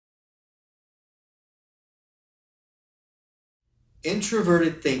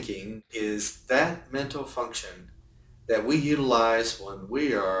Introverted thinking is that mental function that we utilize when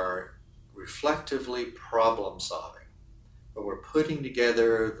we are reflectively problem solving, when we're putting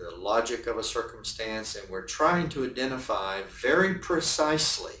together the logic of a circumstance and we're trying to identify very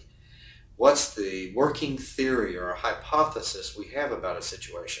precisely what's the working theory or hypothesis we have about a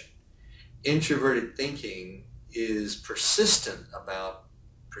situation. Introverted thinking is persistent about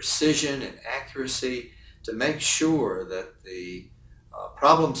precision and accuracy to make sure that the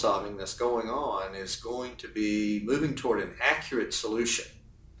problem solving that's going on is going to be moving toward an accurate solution.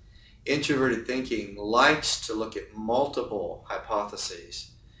 Introverted thinking likes to look at multiple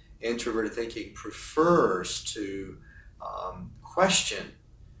hypotheses. Introverted thinking prefers to question,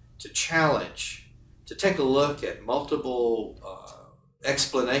 to challenge, to take a look at multiple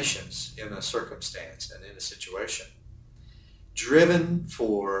explanations in a circumstance and in a situation. Driven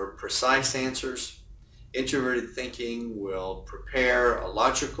for precise answers, introverted thinking will prepare a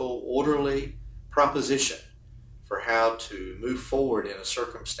logical, orderly proposition for how to move forward in a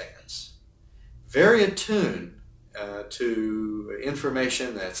circumstance. Very attuned to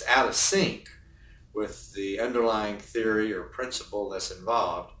information that's out of sync with the underlying theory or principle that's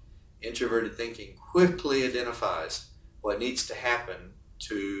involved, introverted thinking quickly identifies what needs to happen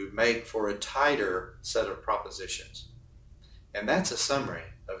to make for a tighter set of propositions. And that's a summary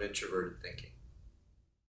of introverted thinking.